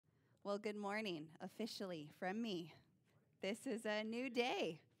Well, good morning, officially, from me. This is a new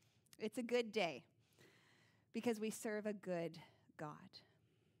day. It's a good day because we serve a good God.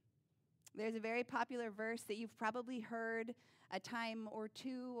 There's a very popular verse that you've probably heard a time or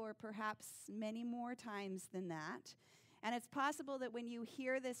two, or perhaps many more times than that. And it's possible that when you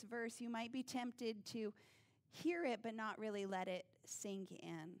hear this verse, you might be tempted to hear it but not really let it sink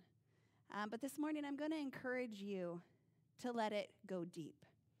in. But this morning, I'm going to encourage you to let it go deep.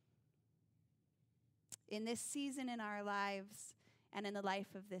 In this season in our lives and in the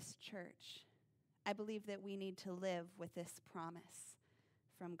life of this church, I believe that we need to live with this promise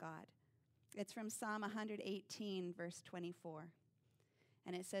from God. It's from Psalm 118, verse 24.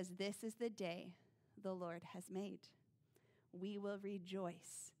 And it says, "This is the day the Lord has made. We will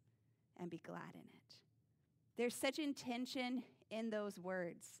rejoice and be glad in it." There's such intention in those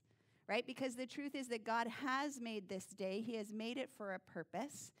words, right? Because the truth is that God has made this day. He has made it for a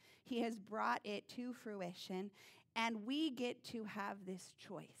purpose. He has brought it to fruition. And we get to have this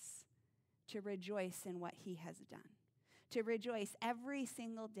choice to rejoice in what he has done, to rejoice every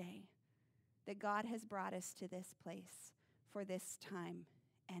single day that God has brought us to this place for this time.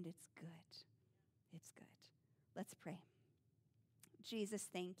 And it's good. It's good. Let's pray. Jesus,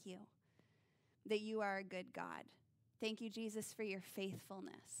 thank you that you are a good God. Thank you, Jesus, for your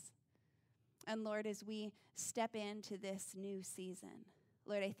faithfulness. And Lord, as we step into this new season,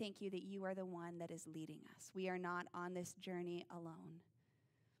 Lord, I thank you that you are the one that is leading us. We are not on this journey alone.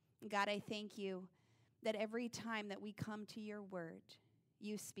 God, I thank you that every time that we come to your word,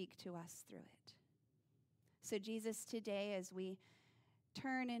 you speak to us through it. So Jesus, today as we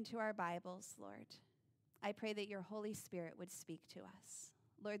turn into our Bibles, Lord, I pray that your Holy Spirit would speak to us.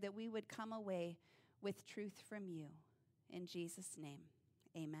 Lord, that we would come away with truth from you. In Jesus' name,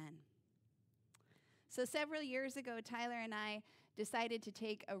 amen. So several years ago, Tyler and I decided to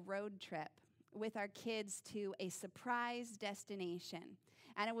take a road trip with our kids to a surprise destination.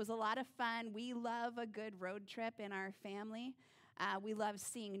 And it was a lot of fun. We love a good road trip in our family. We love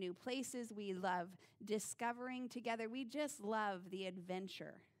seeing new places. We love discovering together. We just love the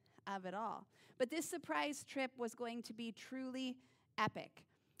adventure of it all. But this surprise trip was going to be truly epic.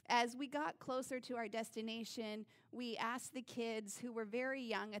 As we got closer to our destination, we asked the kids, who were very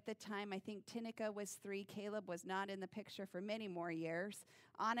young at the time. I think Tinica was 3. Caleb was not in the picture for many more years.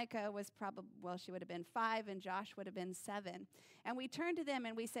 Annika was she would have been 5, and Josh would have been 7. And we turned to them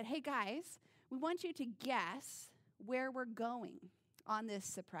and we said, "Hey guys, we want you to guess where we're going on this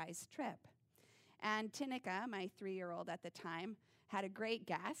surprise trip." And Tinica, my 3-year-old at the time, had a great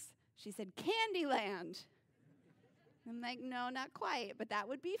guess. She said, "Candyland." I'm like, "No, not quite, but that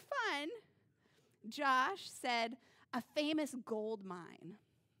would be fun." Josh said, "A famous gold mine."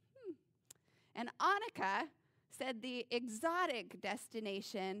 And Annika said the exotic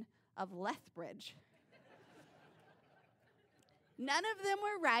destination of Lethbridge. None of them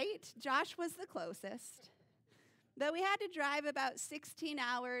were right. Josh was the closest. But we had to drive about 16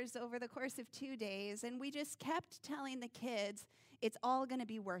 hours over the course of 2 days, and we just kept telling the kids, it's all going to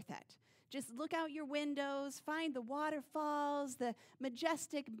be worth it. Just look out your windows, find the waterfalls, the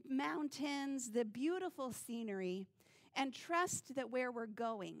majestic mountains, the beautiful scenery, and trust that where we're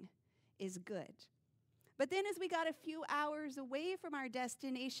going is good. But then as we got a few hours away from our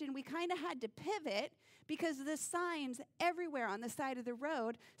destination, we kind of had to pivot because the signs everywhere on the side of the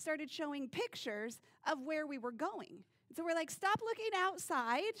road started showing pictures of where we were going. So we're like, stop looking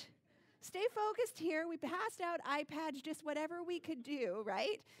outside. Stay focused here. We passed out iPads, just whatever we could do,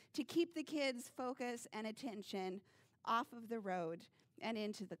 right, to keep the kids' focus and attention off of the road and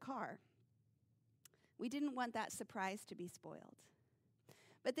into the car. We didn't want that surprise to be spoiled.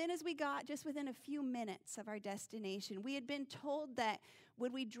 But then as we got just within a few minutes of our destination, we had been told that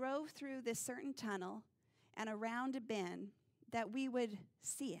when we drove through this certain tunnel and around a bend, that we would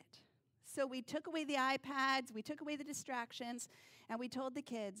see it. So we took away the iPads, we took away the distractions, and we told the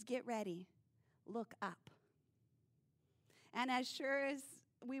kids, get ready, look up. And as sure as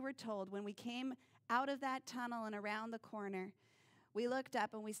we were told, when we came out of that tunnel and around the corner, we looked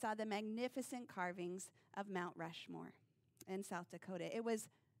up and we saw the magnificent carvings of Mount Rushmore in South Dakota. It was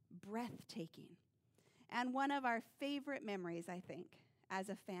breathtaking. And one of our favorite memories, I think, as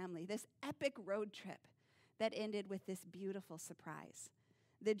a family, this epic road trip that ended with this beautiful surprise.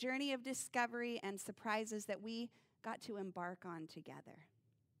 The journey of discovery and surprises that we got to embark on together.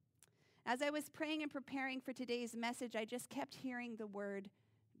 As I was praying and preparing for today's message, I just kept hearing the word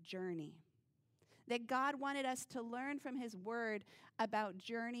journey. That God wanted us to learn from his word about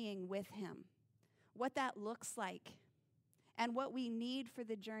journeying with him, what that looks like, and what we need for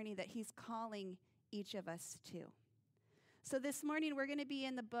the journey that he's calling each of us to. So this morning we're going to be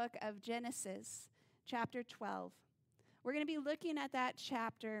in the book of Genesis, chapter 12. We're going to be looking at that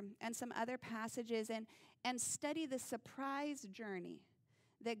chapter and some other passages and study the surprise journey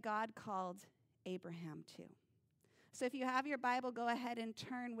that God called Abraham to. So if you have your Bible, go ahead and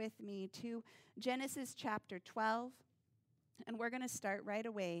turn with me to Genesis chapter 12, and we're going to start right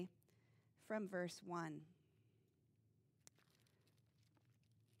away from verse 1.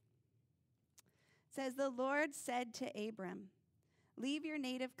 It says, "The Lord said to Abram, 'Leave your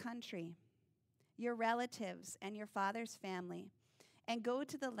native country, your relatives, and your father's family, and go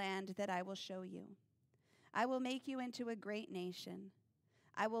to the land that I will show you. I will make you into a great nation.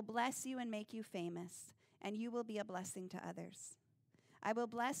 I will bless you and make you famous, and you will be a blessing to others. I will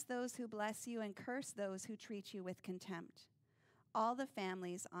bless those who bless you and curse those who treat you with contempt. All the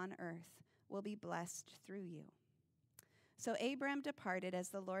families on earth will be blessed through you.' So Abram departed as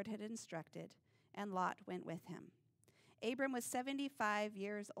the Lord had instructed, and Lot went with him. Abram was 75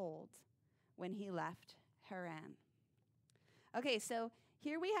 years old when he left Haran." Okay, so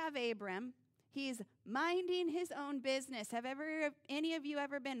here we have Abram. He's minding his own business. Have any of you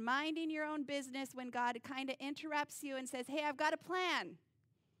ever been minding your own business when God kind of interrupts you and says, "Hey, I've got a plan"?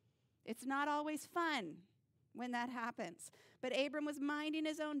 It's not always fun when that happens. But Abram was minding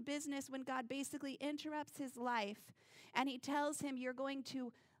his own business when God basically interrupts his life, and he tells him, "You're going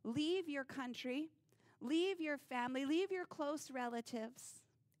to leave your country, leave your family, leave your close relatives,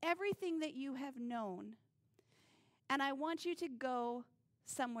 everything that you have known, and I want you to go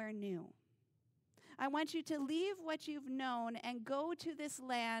somewhere new. I want you to leave what you've known and go to this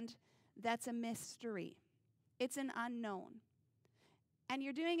land that's a mystery. It's an unknown. And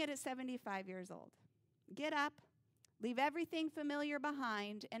you're doing it at 75 years old. Get up, leave everything familiar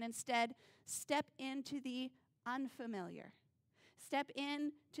behind, and instead step into the unfamiliar. Step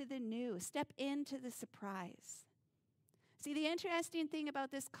into the new. Step into the surprise." See, the interesting thing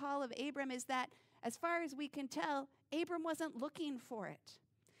about this call of Abram is that, as far as we can tell, Abram wasn't looking for it.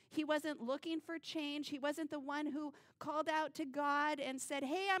 He wasn't looking for change. He wasn't the one who called out to God and said,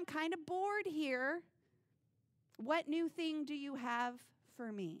 "Hey, I'm kind of bored here. What new thing do you have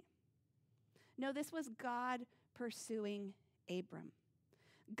for me?" No, this was God pursuing Abram.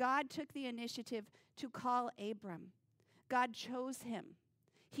 God took the initiative to call Abram. God chose him.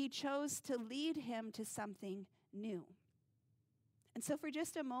 He chose to lead him to something new. And so for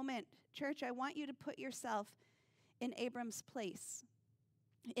just a moment, church, I want you to put yourself in Abram's place.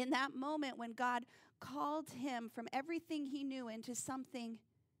 In that moment when God called him from everything he knew into something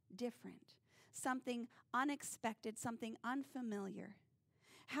different, something unexpected, something unfamiliar.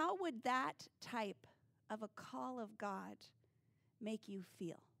 How would that type of a call of God make you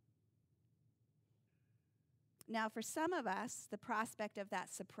feel? Now, for some of us, the prospect of that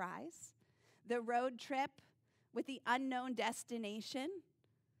surprise, the road trip with the unknown destination,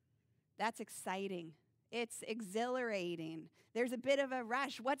 that's exciting. It's exhilarating. There's a bit of a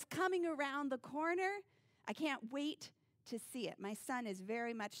rush. What's coming around the corner? I can't wait to see it. My son is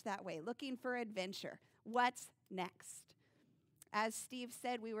very much that way, looking for adventure. What's next? As Steve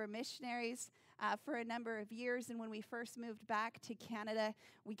said, we were missionaries for a number of years, and when we first moved back to Canada,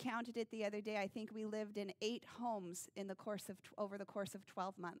 we counted it the other day. I think we lived in 8 homes in the course of over the course of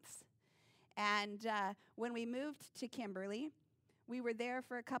 12 months. And when we moved to Kimberley, we were there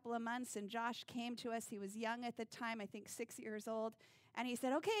for a couple of months, and Josh came to us. He was young at the time, I think 6 years old, and he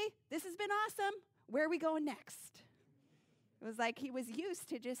said, "Okay, this has been awesome. Where are we going next?" It was like he was used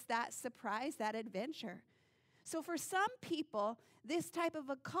to just that surprise, that adventure. So for some people, this type of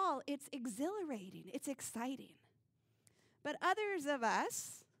a call, it's exhilarating, it's exciting. But others of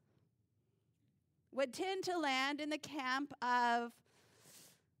us would tend to land in the camp of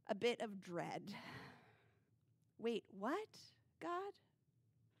a bit of dread. Wait, what, God?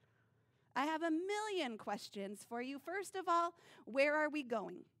 I have a million questions for you. First of all, where are we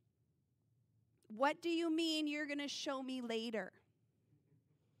going? What do you mean you're going to show me later?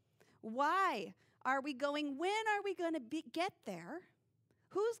 Why are we going? When are we going to get there?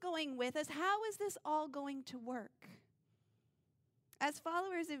 Who's going with us? How is this all going to work? As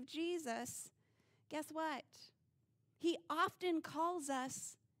followers of Jesus, guess what? He often calls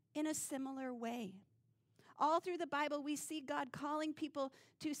us in a similar way. All through the Bible, we see God calling people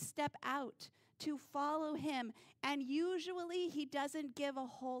to step out, to follow him, and usually he doesn't give a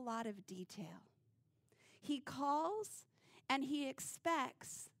whole lot of detail. He calls and he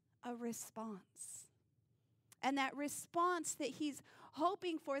expects a response. And that response that he's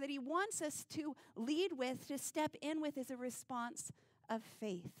hoping for, that he wants us to lead with, to step in with, is a response of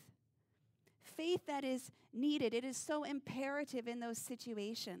faith. Faith that is needed. It is so imperative in those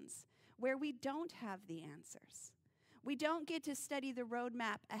situations where we don't have the answers, We don't get to study the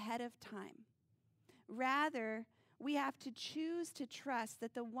roadmap ahead of time. Rather, we have to choose to trust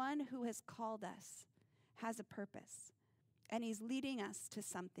that the one who has called us has a purpose, and he's leading us to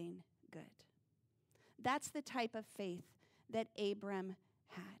something good. That's the type of faith that Abram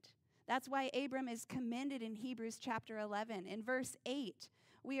had. That's why Abram is commended in Hebrews chapter 11. In verse 8,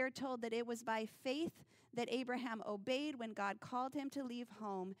 we are told that it was by faith that Abraham obeyed when God called him to leave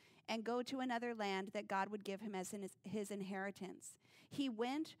home and go to another land that God would give him as his inheritance. He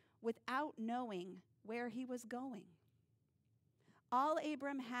went without knowing where he was going. All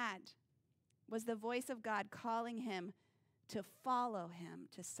Abram had was the voice of God calling him to follow him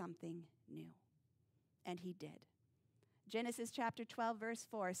to something new. And he did. Genesis chapter 12, verse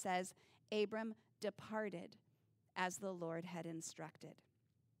 4 says, Abram departed as the Lord had instructed.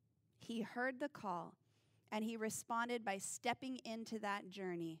 He heard the call, and he responded by stepping into that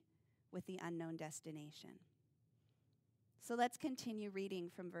journey with the unknown destination. So let's continue reading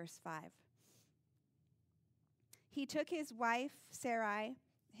from verse 5. He took his wife, Sarai,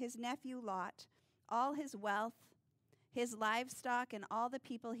 his nephew Lot, all his wealth, his livestock, and all the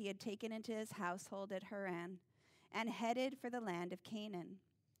people he had taken into his household at Haran, and headed for the land of Canaan.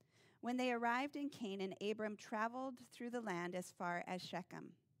 When they arrived in Canaan, Abram traveled through the land as far as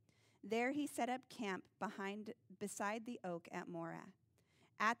Shechem. There he set up camp beside the oak at Moreh.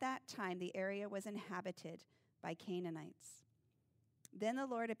 At that time, the area was inhabited by Canaanites. Then the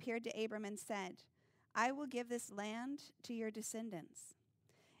Lord appeared to Abram and said, I will give this land to your descendants.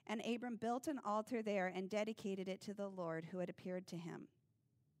 And Abram built an altar there and dedicated it to the Lord who had appeared to him.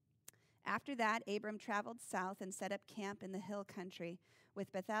 After that, Abram traveled south and set up camp in the hill country,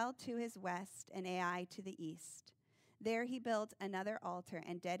 with Bethel to his west and Ai to the east. There he built another altar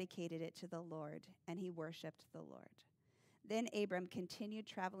and dedicated it to the Lord, and he worshipped the Lord. Then Abram continued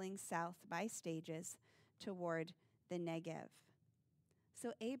traveling south by stages toward the Negev.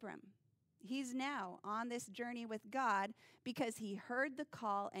 So Abram, he's now on this journey with God because he heard the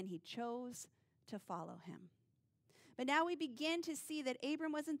call and he chose to follow him. But now we begin to see that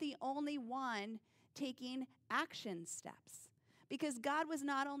Abram wasn't the only one taking action steps, because God was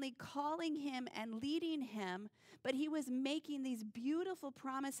not only calling him and leading him, but he was making these beautiful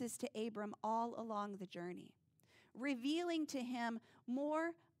promises to Abram all along the journey, revealing to him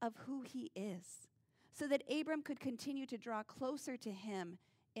more of who he is, so that Abram could continue to draw closer to him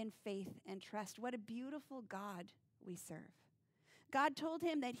in faith and trust. What a beautiful God we serve. God told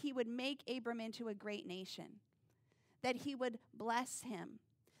him that he would make Abram into a great nation, that he would bless him,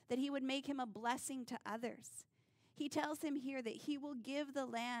 that he would make him a blessing to others. He tells him here that he will give the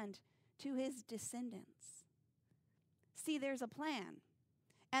land to his descendants. See, there's a plan.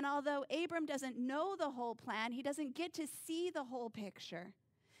 And although Abram doesn't know the whole plan, he doesn't get to see the whole picture,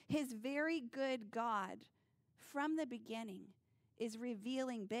 his very good God from the beginning is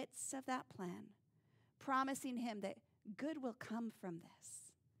revealing bits of that plan, promising him that good will come from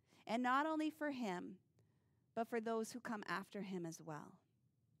this. And not only for him, but for those who come after him as well.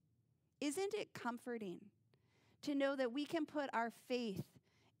 Isn't it comforting to know that we can put our faith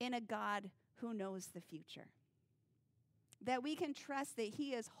in a God who knows the future? That we can trust that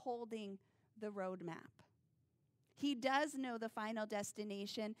he is holding the roadmap. He does know the final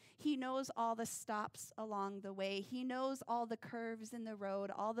destination. He knows all the stops along the way. He knows all the curves in the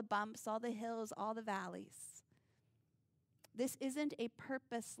road, all the bumps, all the hills, all the valleys. This isn't a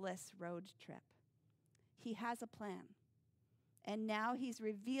purposeless road trip. He has a plan. And now he's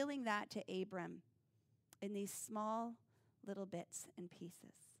revealing that to Abram in these small little bits and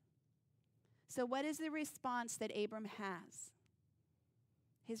pieces. So what is the response that Abram has?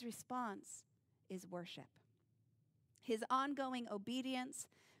 His response is worship. His ongoing obedience,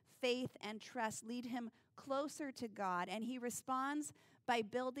 faith, and trust lead him closer to God, and he responds by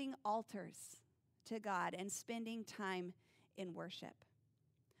building altars to God and spending time in worship.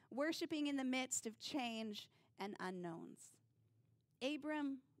 Worshiping in the midst of change and unknowns.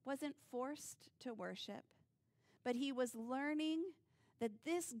 Abram wasn't forced to worship, but he was learning that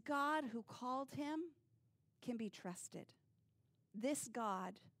this God who called him can be trusted. This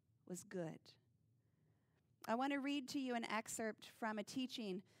God was good. I want to read to you an excerpt from a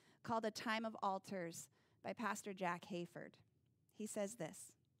teaching called A Time of Altars by Pastor Jack Hayford. He says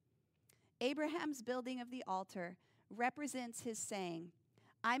this: Abraham's building of the altar represents his saying,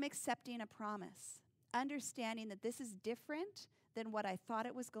 I'm accepting a promise, understanding that this is different than what I thought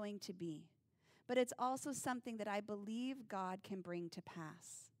it was going to be, but it's also something that I believe God can bring to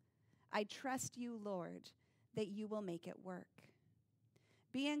pass. I trust you, Lord, that you will make it work.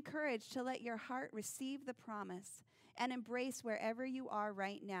 Be encouraged to let your heart receive the promise and embrace wherever you are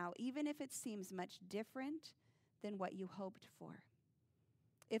right now, even if it seems much different than what you hoped for.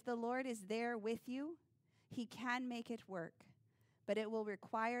 If the Lord is there with you, he can make it work, but it will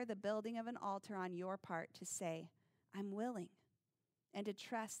require the building of an altar on your part to say, I'm willing, and to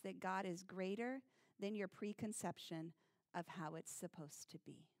trust that God is greater than your preconception of how it's supposed to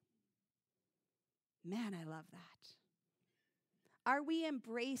be. Man, I love that. Are we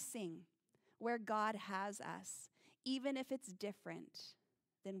embracing where God has us, even if it's different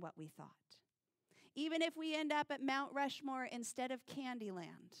than what we thought? Even if we end up at Mount Rushmore instead of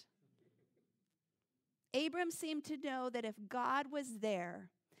Candyland? Abram seemed to know that if God was there,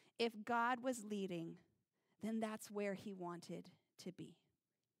 if God was leading, then that's where he wanted to be,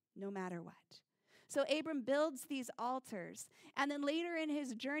 no matter what. So Abram builds these altars, and then later in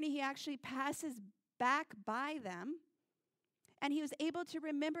his journey, he actually passes back by them, and he was able to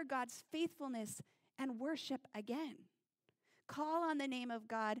remember God's faithfulness and worship again. Call on the name of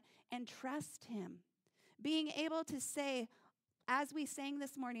God and trust him. Being able to say, as we sang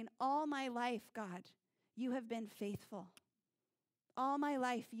this morning, all my life, God, you have been faithful. All my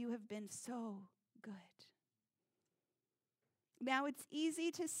life, you have been so good. Now, it's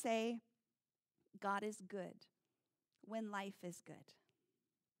easy to say God is good when life is good.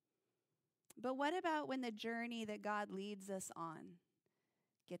 But what about when the journey that God leads us on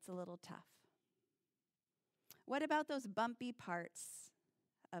gets a little tough? What about those bumpy parts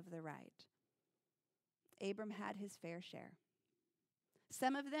of the ride? Abram had his fair share.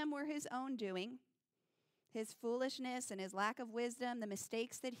 Some of them were his own doing, his foolishness and his lack of wisdom, the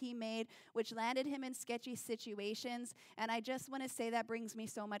mistakes that he made, which landed him in sketchy situations. And I just want to say that brings me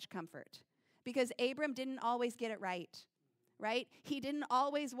so much comfort, because Abram didn't always get it right? He didn't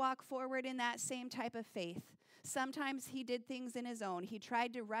always walk forward in that same type of faith. Sometimes he did things in his own. He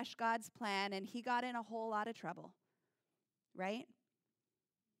tried to rush God's plan, and he got in a whole lot of trouble, right?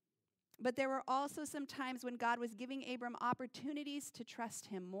 But there were also some times when God was giving Abram opportunities to trust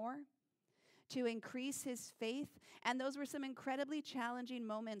him more, to increase his faith, and those were some incredibly challenging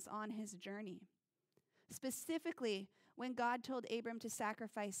moments on his journey. Specifically, when God told Abram to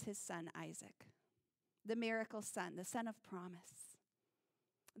sacrifice his son Isaac, the miracle son, the son of promise,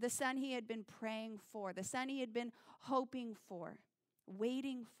 the son he had been praying for, the son he had been hoping for,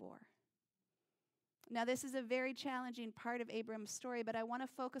 waiting for. Now, this is a very challenging part of Abram's story, but I want to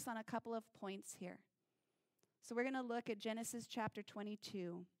focus on a couple of points here. So we're going to look at Genesis chapter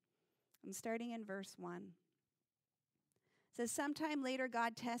 22, and starting in verse 1. It says, sometime later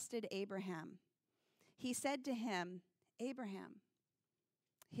God tested Abraham. He said to him, Abraham,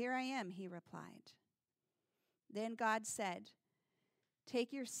 here I am, he replied. Then God said,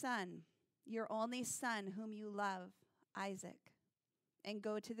 take your son, your only son whom you love, Isaac, and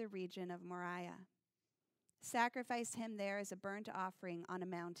go to the region of Moriah. Sacrifice him there as a burnt offering on a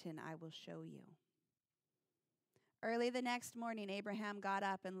mountain I will show you. Early the next morning, Abraham got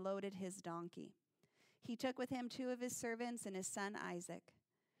up and loaded his donkey. He took with him 2 of his servants and his son Isaac.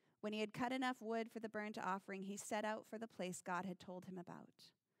 When he had cut enough wood for the burnt offering, he set out for the place God had told him about.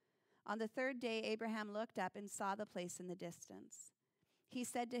 On the 3rd day, Abraham looked up and saw the place in the distance. He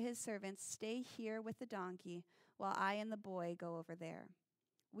said to his servants, stay here with the donkey while I and the boy go over there.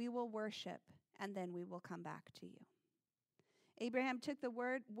 We will worship, and then we will come back to you. Abraham took the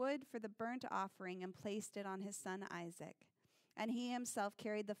wood for the burnt offering and placed it on his son Isaac, and he himself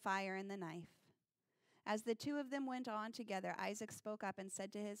carried the fire and the knife. As the 2 of them went on together, Isaac spoke up and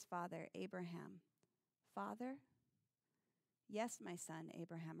said to his father, Abraham, Father? Yes, my son,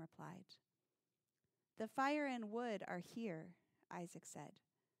 Abraham replied. The fire and wood are here, Isaac said,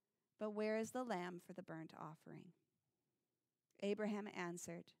 but where is the lamb for the burnt offering? Abraham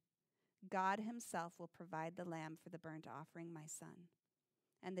answered, God himself will provide the lamb for the burnt offering, my son.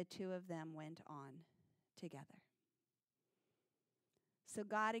 And the 2 of them went on together. So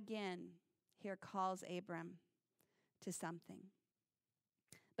God again here calls Abram to something.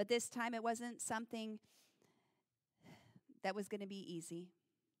 But this time it wasn't something that was going to be easy.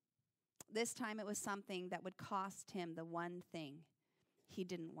 This time it was something that would cost him the one thing he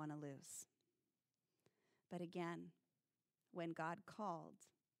didn't want to lose. But again, when God called,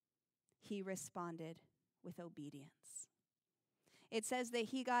 he responded with obedience. It says that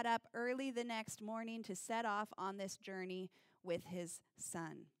he got up early the next morning to set off on this journey with his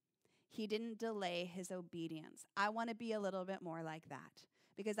son. He didn't delay his obedience. I want to be a little bit more like that,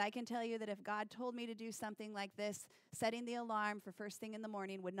 because I can tell you that if God told me to do something like this, setting the alarm for first thing in the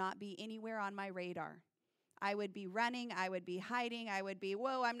morning would not be anywhere on my radar. I would be running, I would be hiding, I would be,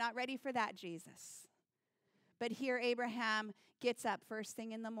 whoa, I'm not ready for that, Jesus. But here Abraham gets up first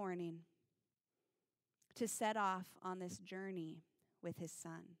thing in the morning to set off on this journey with his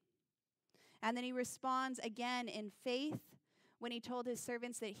son. And then he responds again in faith when he told his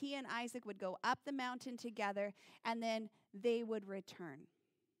servants that he and Isaac would go up the mountain together and then they would return.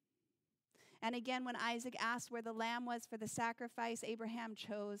 And again, when Isaac asked where the lamb was for the sacrifice, Abraham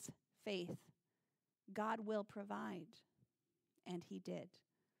chose faith. God will provide. And he did.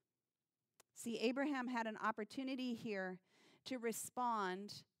 See, Abraham had an opportunity here to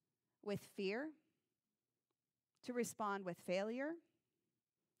respond with fear, to respond with failure,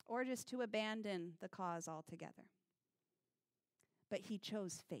 or just to abandon the cause altogether. But he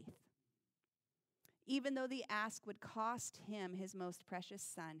chose faith. Even though the ask would cost him his most precious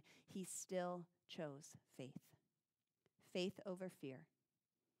son, he still chose faith. Faith over fear.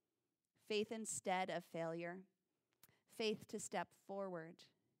 Faith instead of failure. Faith to step forward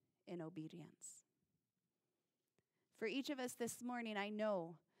in obedience. For each of us this morning, I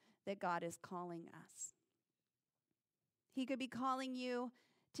know that God is calling us. He could be calling you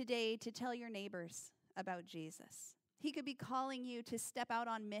today to tell your neighbors about Jesus. He could be calling you to step out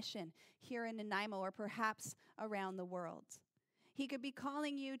on mission here in Nanaimo or perhaps around the world. He could be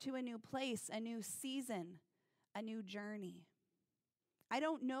calling you to a new place, a new season, a new journey. I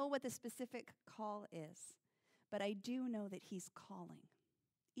don't know what the specific call is, but I do know that he's calling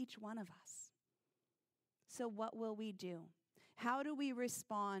each one of us. So what will we do? How do we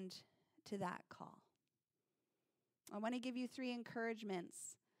respond to that call? I want to give you 3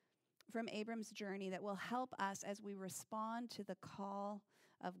 encouragements from Abram's journey that will help us as we respond to the call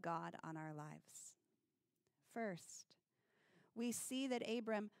of God on our lives. First, we see that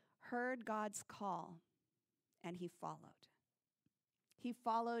Abram heard God's call and he followed. He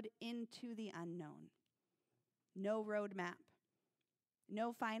followed into the unknown. No roadmap,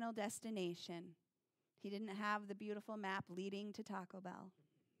 no final destination. He didn't have the beautiful map leading to Taco Bell,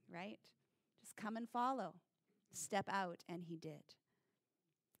 right? Just come and follow. Step out, and he did.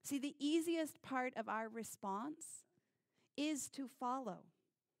 See, the easiest part of our response is to follow.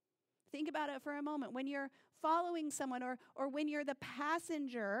 Think about it for a moment. When you're following someone or when you're the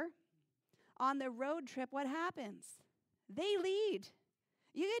passenger on the road trip, what happens? They lead.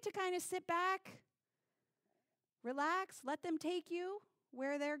 You get to kind of sit back, relax, let them take you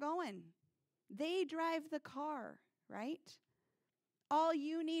where they're going. They drive the car, right? All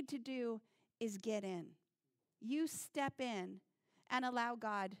you need to do is get in. You step in and allow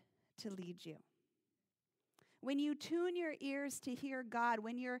God to lead you. When you tune your ears to hear God,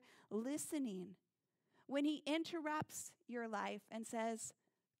 when you're listening, when he interrupts your life and says,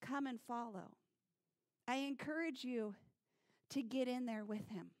 come and follow, I encourage you to get in there with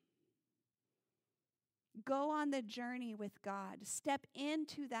him. Go on the journey with God. Step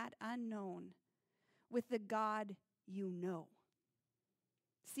into that unknown with the God you know.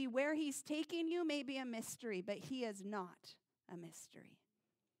 See, where he's taking you may be a mystery, but he is not a mystery.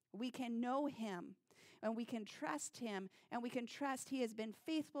 We can know him, and we can trust him, and we can trust he has been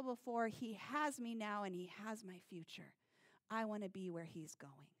faithful before. He has me now, and he has my future. I want to be where he's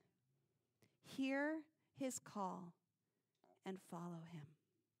going. Hear his call and follow him.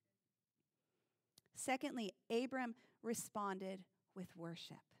 Secondly, Abram responded with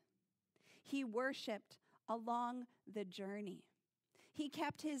worship. He worshiped along the journey. He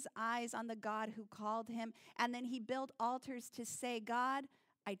kept his eyes on the God who called him, and then he built altars to say, God,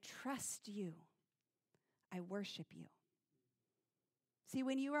 I trust you. I worship you. See,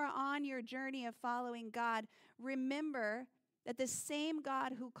 when you are on your journey of following God, remember that the same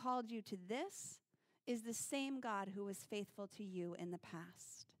God who called you to this is the same God who was faithful to you in the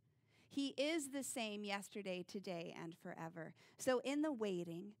past. He is the same yesterday, today, and forever. So in the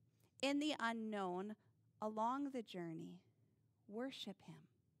waiting, in the unknown, along the journey, worship him.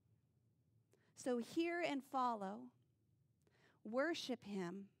 So hear and follow, worship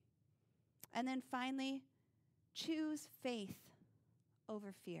him, and then finally, choose faith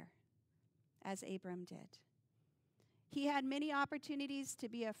over fear, as Abram did. He had many opportunities to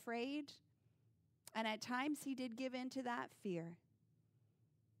be afraid, and at times he did give in to that fear.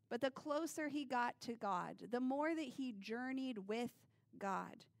 But the closer he got to God, the more that he journeyed with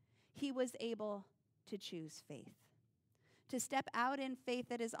God, he was able to choose faith, to step out in faith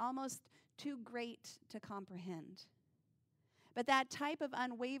that is almost too great to comprehend. But that type of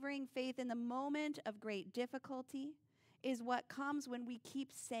unwavering faith in the moment of great difficulty is what comes when we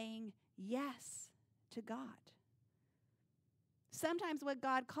keep saying yes to God. Sometimes what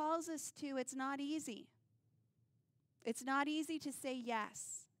God calls us to, it's not easy. It's not easy to say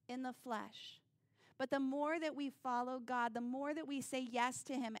yes in the flesh. But the more that we follow God, the more that we say yes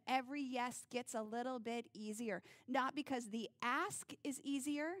to him, every yes gets a little bit easier. Not because the ask is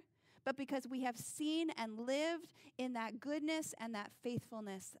easier, but because we have seen and lived in that goodness and that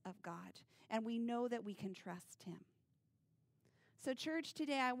faithfulness of God, and we know that we can trust him. So, church,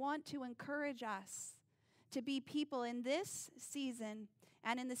 today I want to encourage us to be people in this season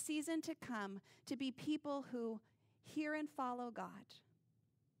and in the season to come, to be people who hear and follow God,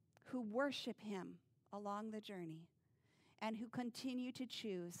 who worship him along the journey, and who continue to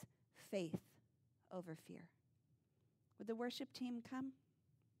choose faith over fear. Would the worship team come?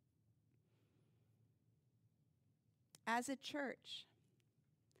 As a church,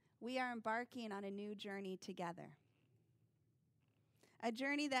 we are embarking on a new journey together. A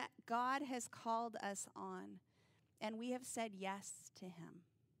journey that God has called us on, and we have said yes to him.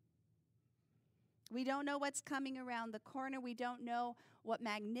 We don't know what's coming around the corner. We don't know what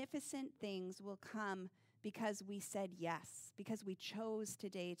magnificent things will come because we said yes, because we chose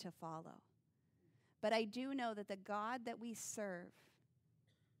today to follow. But I do know that the God that we serve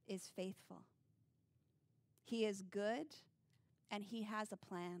is faithful. He is good, and he has a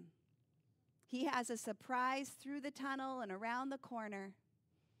plan. He has a surprise through the tunnel and around the corner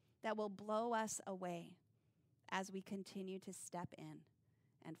that will blow us away as we continue to step in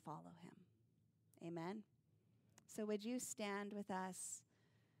and follow him. Amen. So would you stand with us?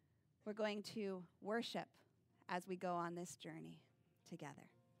 We're going to worship as we go on this journey together.